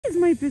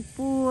my big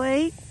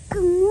boy.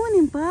 Good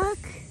morning, Buck.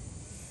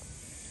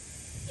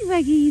 You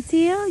wagging your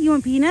tail? You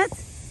want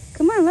peanuts?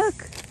 Come on,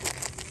 look.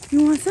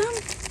 You want some?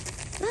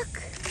 Look.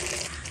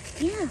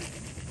 Yeah.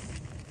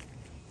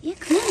 Yeah,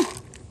 come on.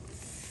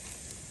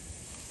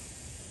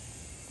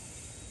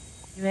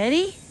 You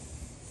ready?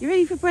 You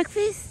ready for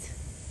breakfast?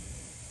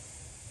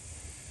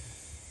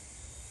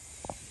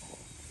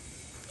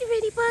 You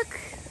ready, Buck?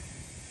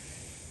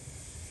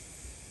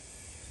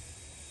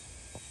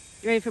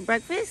 You ready for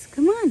breakfast?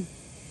 Come on.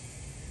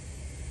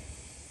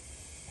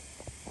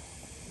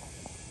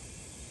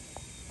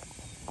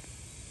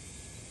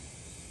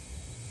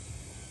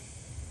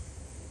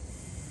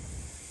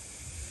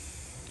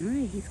 All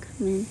right, he's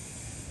coming.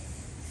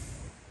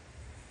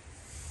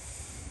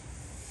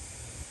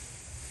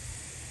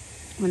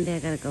 One day I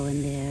gotta go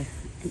in there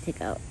and take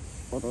out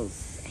all those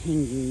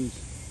hangy,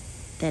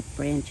 dead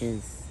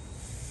branches.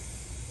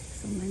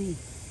 So many.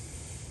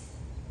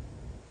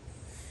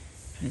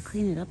 Try to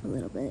clean it up a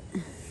little bit.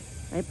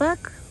 Right,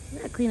 Buck? We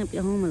gotta clean up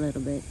your home a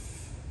little bit.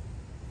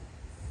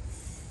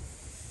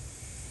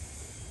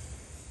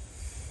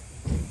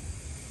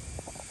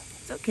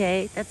 It's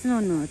okay. That's no.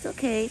 It's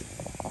okay.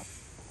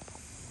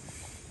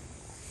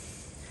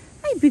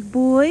 Hi, big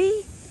boy.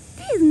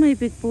 There's my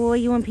big boy.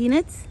 You want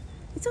peanuts?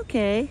 It's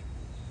okay.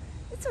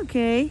 It's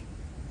okay.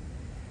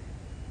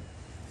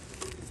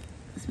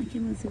 Is my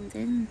camera zoomed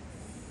in?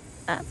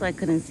 That's why I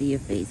couldn't see your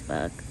face,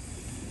 Buck.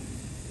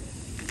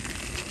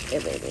 Yeah,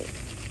 baby.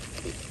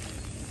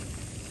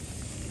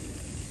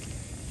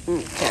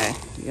 Okay.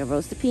 You got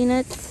roasted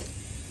peanuts.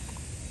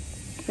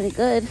 Pretty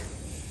good.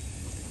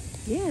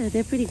 Yeah,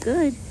 they're pretty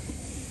good.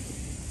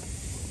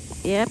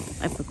 Yep,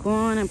 I put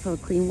corn, I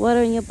put clean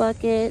water in your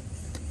bucket.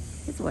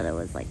 This water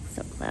was like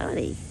so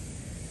cloudy.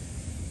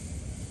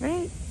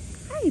 Right?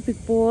 Hi,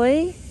 big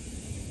boy.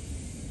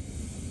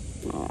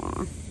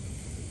 Aw.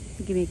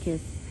 Give me a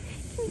kiss.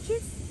 Give me a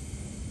kiss.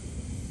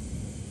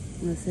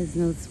 Unless his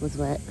nose was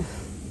wet.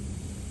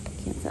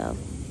 Can't tell.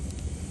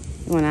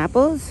 You want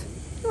apples?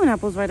 You want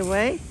apples right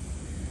away?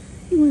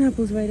 You want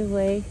apples right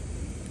away?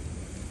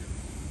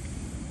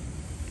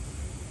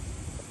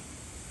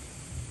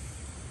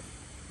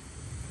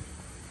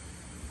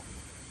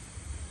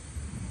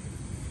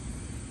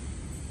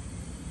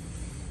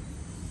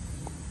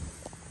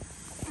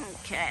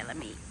 Okay, let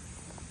me.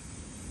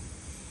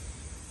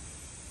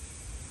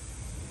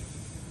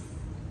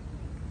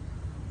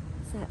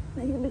 What's that?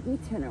 Now you're gonna make me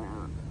turn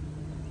around.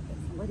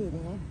 There's somebody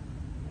there.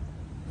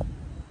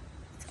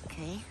 It's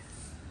okay.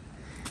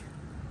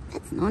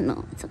 That's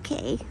no. It's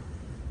okay.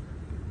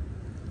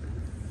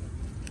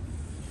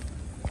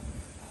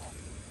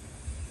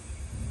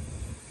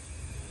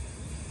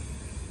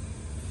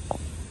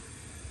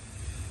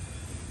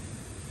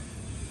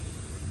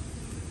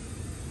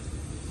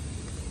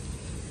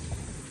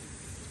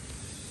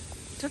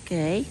 It's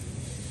okay.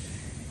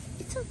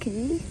 It's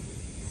okay.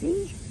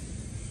 See?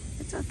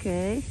 It's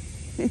okay.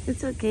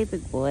 It's okay,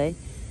 big boy.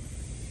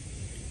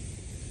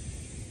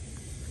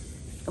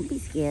 Don't be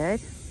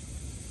scared.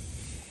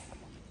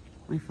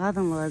 My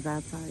father-in-law is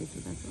outside, so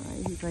that's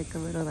why he's like a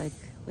little like,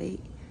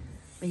 wait.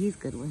 But he's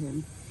good with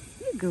him.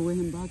 You're good with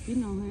him, Buck. You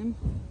know him.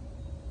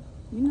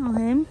 You know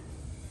him.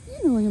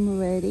 You know him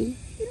already.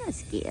 You're not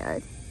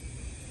scared.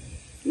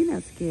 You're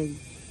not scared.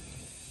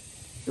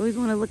 You always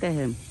want to look at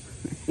him.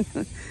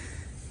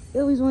 You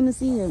always want to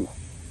see him.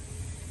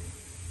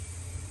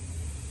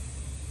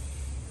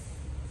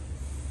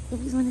 You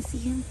always want to see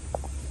him.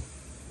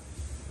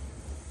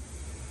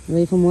 You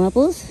ready for more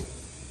apples?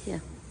 Yeah.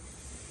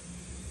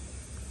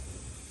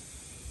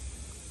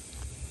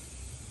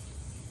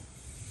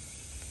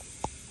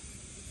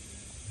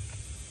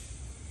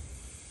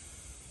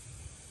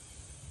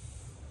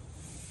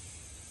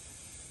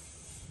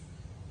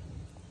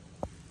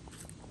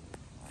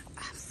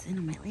 I'm sitting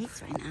on my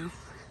legs right now.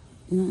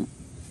 You know,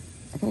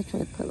 I gotta try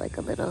to put like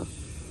a little,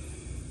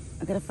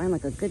 I gotta find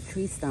like a good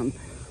tree stump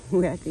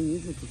where I can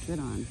use it to sit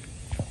on.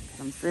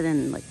 I'm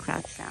sitting like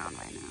crouched down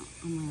right now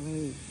on my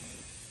legs.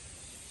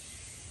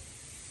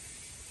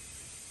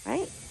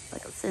 Right?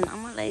 Like I'm sitting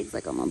on my legs,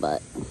 like on my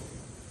butt.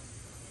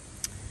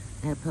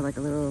 I had to put like a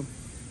little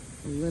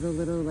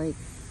like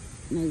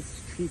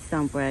nice tree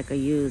stump where I could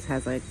use,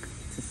 has like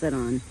to sit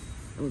on.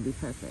 It would be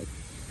perfect.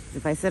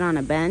 If I sit on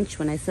a bench,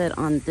 when I sit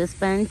on this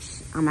bench,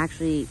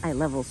 I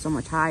level so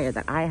much higher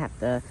that I have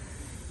to,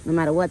 no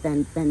matter what,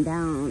 then bend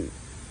down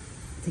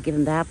to give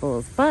him the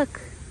apples.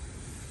 Buck,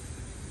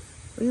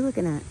 what are you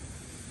looking at?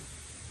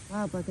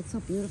 Wow, Buck, it's so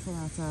beautiful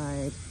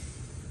outside.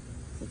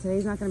 So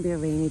today's not gonna be a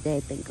rainy day,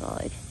 thank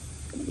God.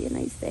 It's gonna be a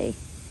nice day.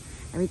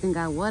 Everything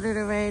got watered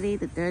already.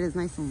 The dirt is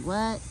nice and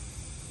wet.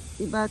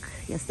 See, Buck,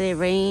 yesterday it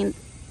rained,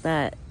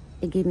 but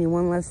it gave me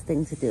one less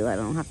thing to do. I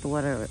don't have to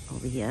water it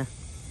over here.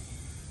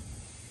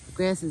 The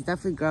grass is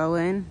definitely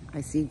growing.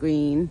 I see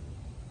green.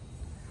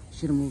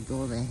 Should have moved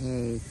all the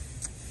hay,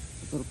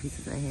 those little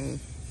pieces of hay.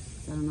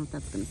 So I don't know if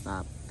that's gonna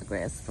stop the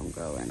grass from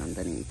growing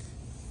underneath.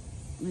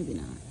 Maybe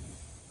not.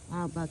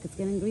 Wow, Buck, it's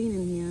getting green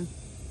in here.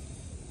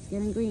 It's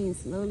getting green,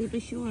 slowly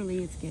but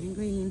surely, it's getting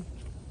green.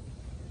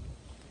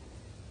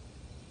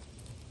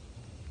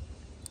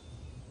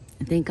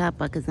 I think God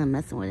Buck is not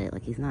messing with it.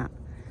 Like he's not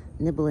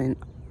nibbling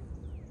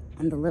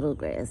on the little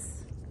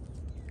grass.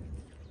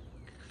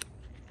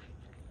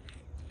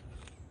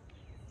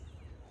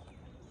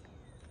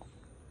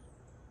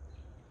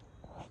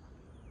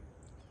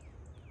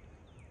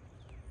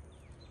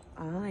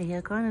 Oh, I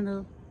hear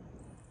Carnival.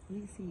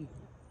 Let me see.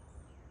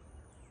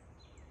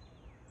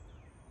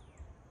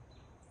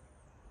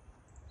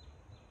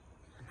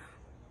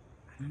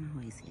 I don't know who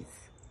he sees.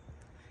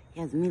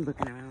 He has me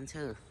looking around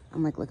too.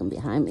 I'm like looking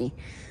behind me.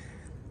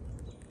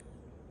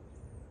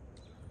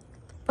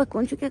 Look,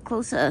 once you get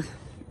closer,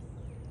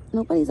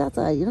 nobody's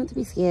outside. You don't have to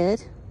be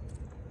scared.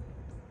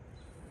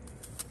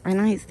 I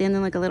know he's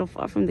standing like a little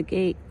far from the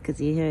gate because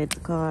he heard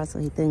the car, so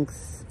he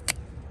thinks.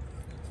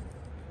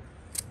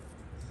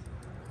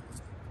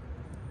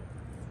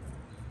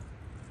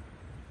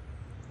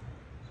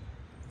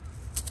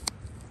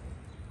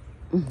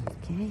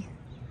 Okay.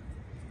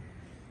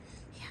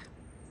 Yeah.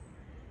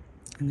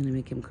 I'm gonna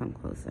make him come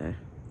closer.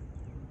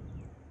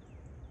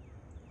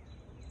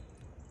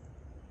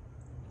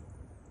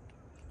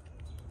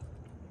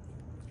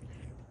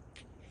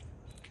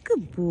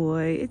 Good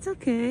boy. It's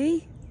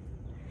okay.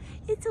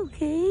 It's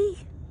okay.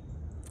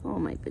 Oh,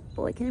 my big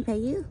boy. Can I pay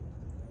you?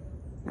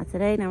 Not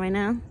today, not right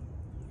now.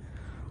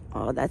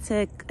 Oh, that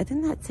tick. I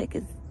think that tick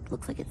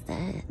looks like it's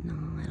dead. No,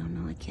 I don't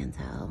know. I can't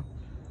tell.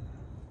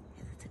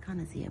 There's a tick on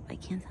his ear, but I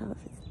can't tell if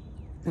it's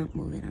not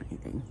moving or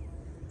anything.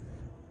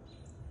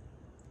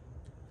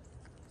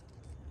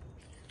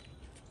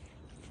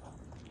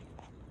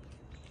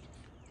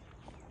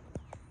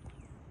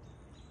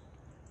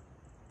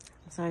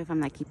 I'm sorry if I'm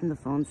not keeping the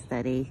phone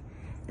steady.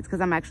 It's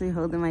because I'm actually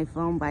holding my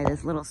phone by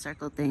this little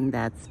circle thing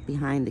that's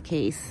behind the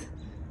case.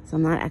 So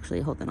I'm not actually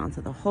holding on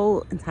to the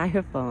whole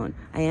entire phone.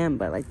 I am,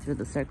 but like through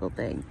the circle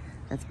thing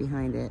that's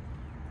behind it.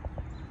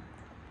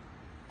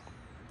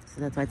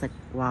 So that's why it's like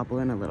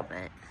wobbling a little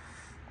bit.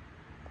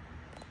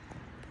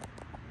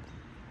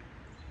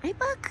 Right,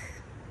 Buck?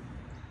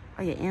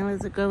 Oh, your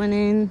antlers are going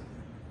in.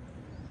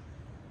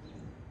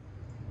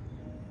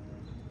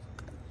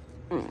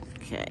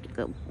 Okay,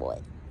 good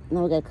boy.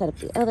 Now we gotta cut up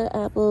the other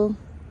apple.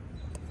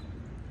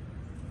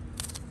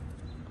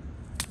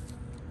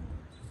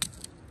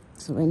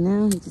 So right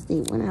now, he just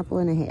ate 1.5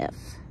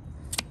 apples.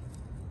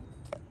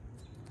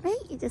 Right?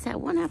 You just had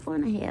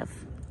 1.5 apples.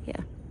 Yeah.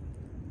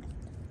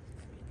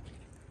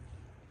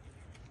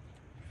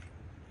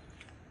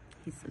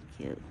 He's so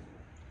cute.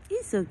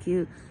 He's so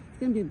cute. It's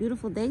gonna be a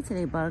beautiful day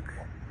today, Buck.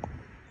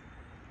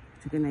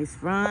 Took a nice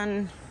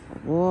run,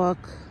 a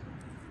walk.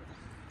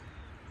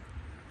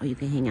 Or you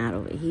can hang out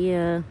over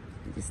here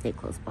and just stay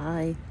close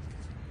by.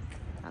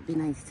 That'd be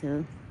nice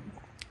too.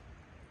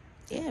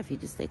 Yeah, if you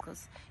just stay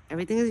close.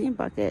 Everything is in your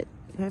bucket.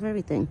 You have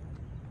everything.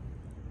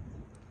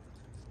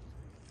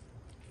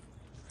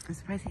 I'm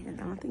surprised he didn't.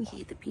 I don't think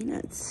he ate the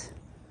peanuts.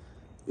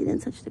 He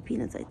didn't touch the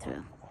peanuts I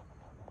threw.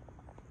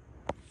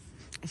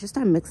 I should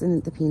start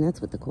mixing the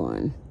peanuts with the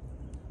corn.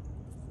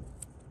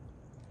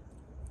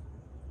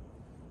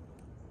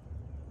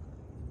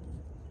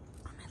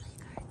 Oh, my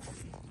leg hurts.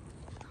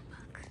 Hold on,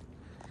 Buck.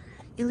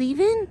 You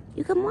leaving?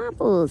 You got more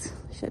apples.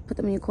 Should I put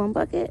them in your corn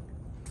bucket?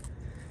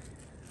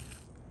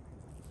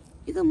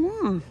 You got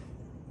more.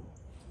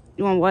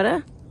 You want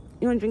water?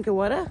 You want to drink your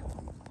water?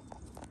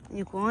 And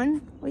your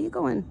corn? Where you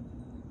going?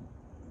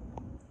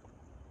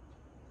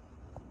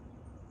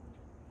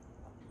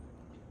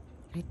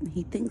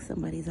 He thinks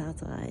somebody's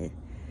outside.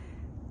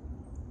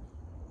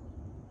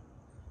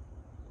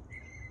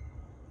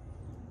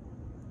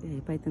 Yeah,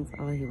 he probably thinks,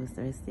 oh, he was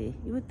thirsty.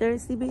 You were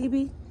thirsty,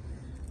 baby?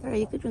 All right,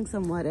 you could drink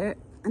some water,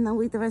 and then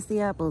we'll eat the rest of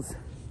the apples.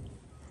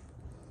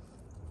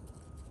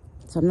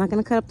 So I'm not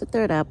going to cut up the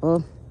third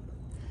apple.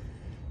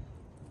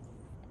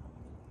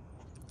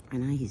 I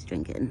know he's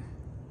drinking.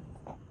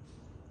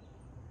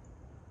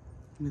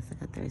 He must have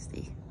got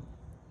thirsty.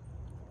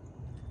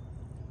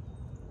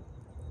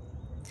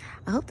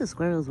 I hope the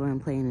squirrels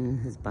weren't playing in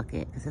his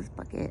bucket. Because his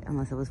bucket,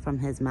 unless it was from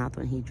his mouth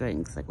when he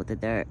drinks, like with the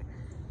dirt.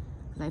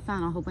 Because I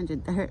found a whole bunch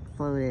of dirt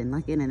floating,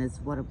 like in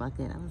his water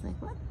bucket. I was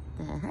like, what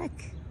the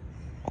heck?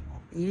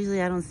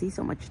 Usually I don't see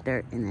so much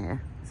dirt in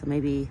there. So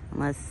maybe,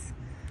 unless...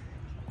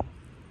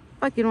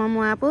 Fuck, you don't want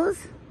more apples?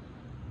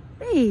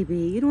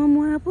 Baby, you don't want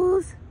more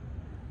apples?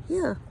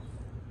 Yeah.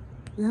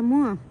 You have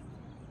more.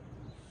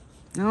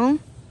 No?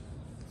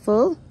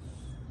 Full?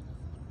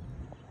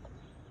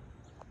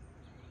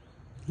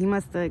 He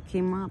must have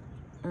came up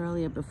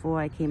earlier before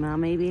I came out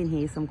maybe, and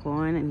he ate some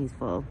corn and he's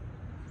full.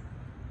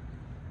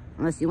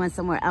 Unless you went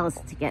somewhere else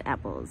to get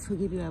apples. Who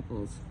gave you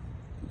apples?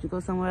 Did you go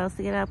somewhere else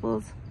to get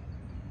apples?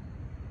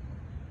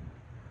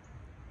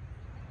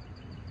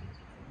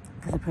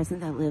 Because the person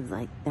that lives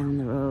like down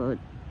the road,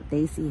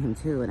 they see him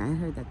too, and I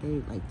heard that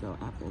they like throw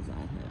apples at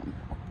him.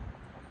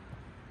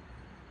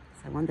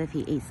 So I wonder if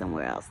he ate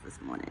somewhere else this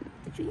morning.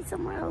 Did you eat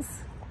somewhere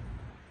else?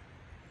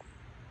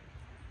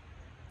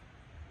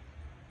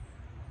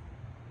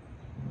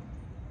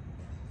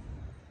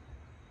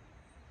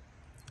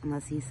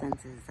 Unless he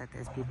senses that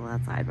there's people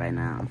outside right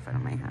now in front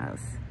of my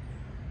house.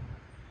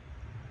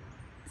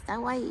 Is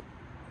that why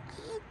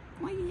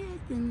Why you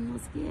acting all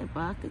scared,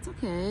 Buck? It's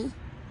okay.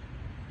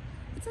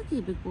 It's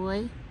okay, big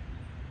boy.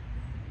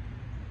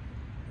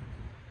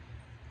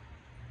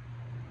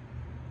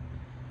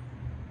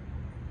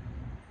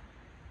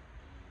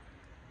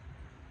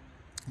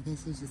 I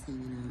guess he's just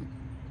hanging out.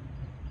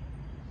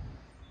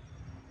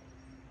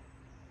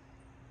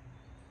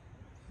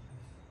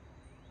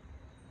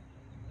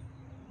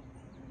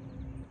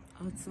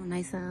 Oh, it's so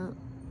nice out.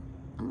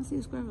 I want to see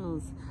the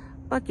squirrels.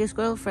 Buck, your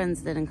squirrel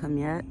friends didn't come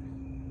yet.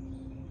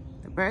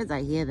 The birds,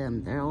 I hear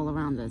them. They're all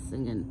around us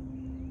singing.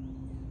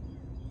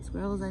 The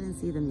squirrels, I didn't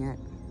see them yet.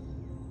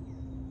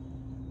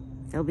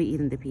 They'll be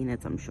eating the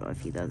peanuts, I'm sure,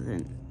 if he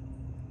doesn't.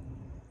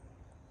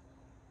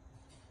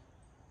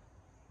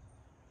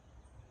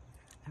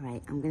 All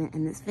right, I'm gonna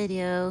end this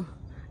video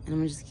and I'm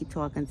gonna just keep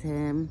talking to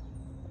him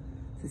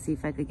to see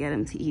if I could get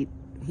him to eat.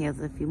 He has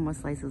a few more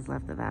slices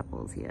left of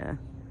apples here.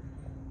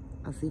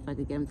 I'll see if I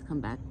could get him to come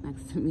back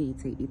next to me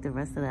to eat the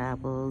rest of the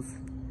apples.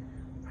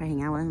 Probably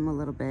hang out with him a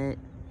little bit.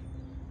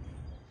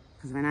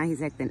 Because right now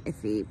he's acting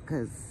iffy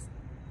because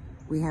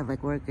we have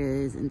like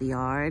workers in the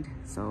yard.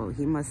 So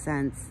he must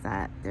sense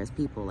that there's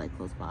people like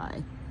close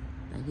by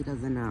that he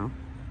doesn't know.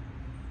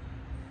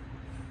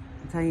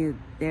 I'm telling you,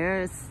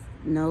 their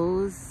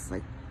nose,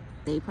 like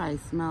they probably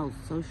smell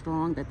so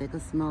strong that they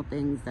could smell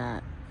things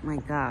that, my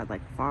God,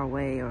 like far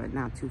away or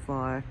not too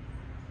far.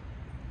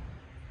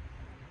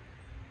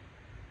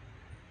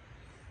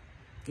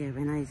 Yeah,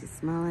 right now he's just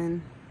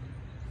smelling.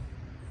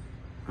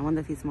 I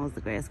wonder if he smells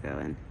the grass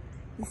growing.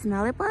 You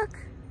smell it, Buck?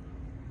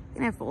 You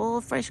can have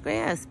all fresh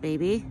grass,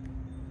 baby.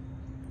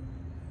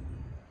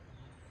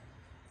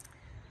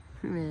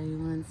 All right,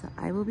 everyone. So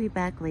I will be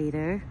back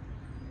later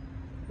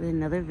with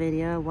another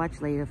video.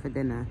 Watch later for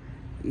dinner.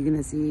 You're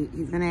gonna see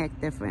he's gonna act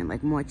different,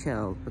 like more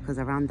chill, because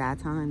around that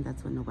time,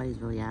 that's when nobody's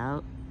really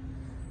out.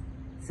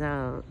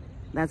 So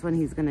that's when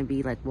he's gonna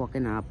be like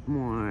walking up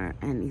more,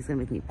 and he's gonna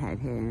make me pet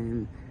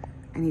him,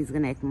 and he's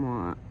gonna act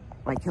more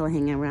like he'll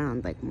hang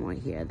around like more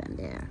here than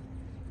there.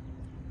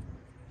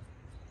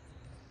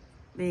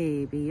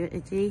 Baby, you're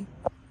itchy.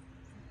 Oh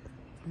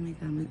my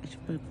God, I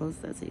should put it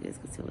closer so you guys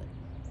can see it.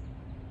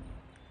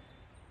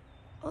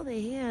 Oh, they're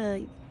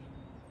here.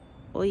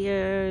 Oh,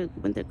 your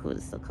winter coat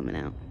is still coming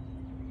out.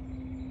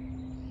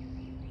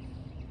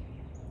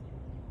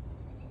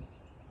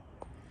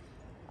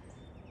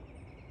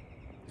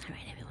 All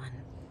right, everyone.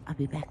 I'll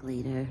be back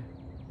later.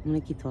 I'm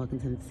gonna keep talking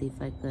to him to see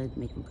if I could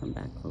make him come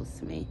back close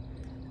to me.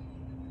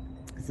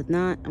 Because if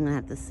not, I'm gonna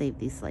have to save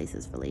these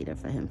slices for later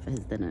for him for his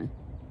dinner.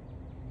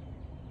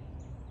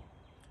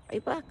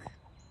 Right, Buck?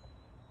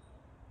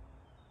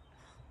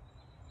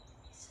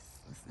 He's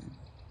just listening.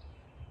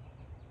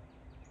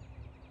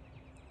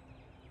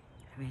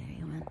 All right,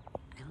 everyone.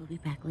 I will be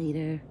back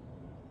later.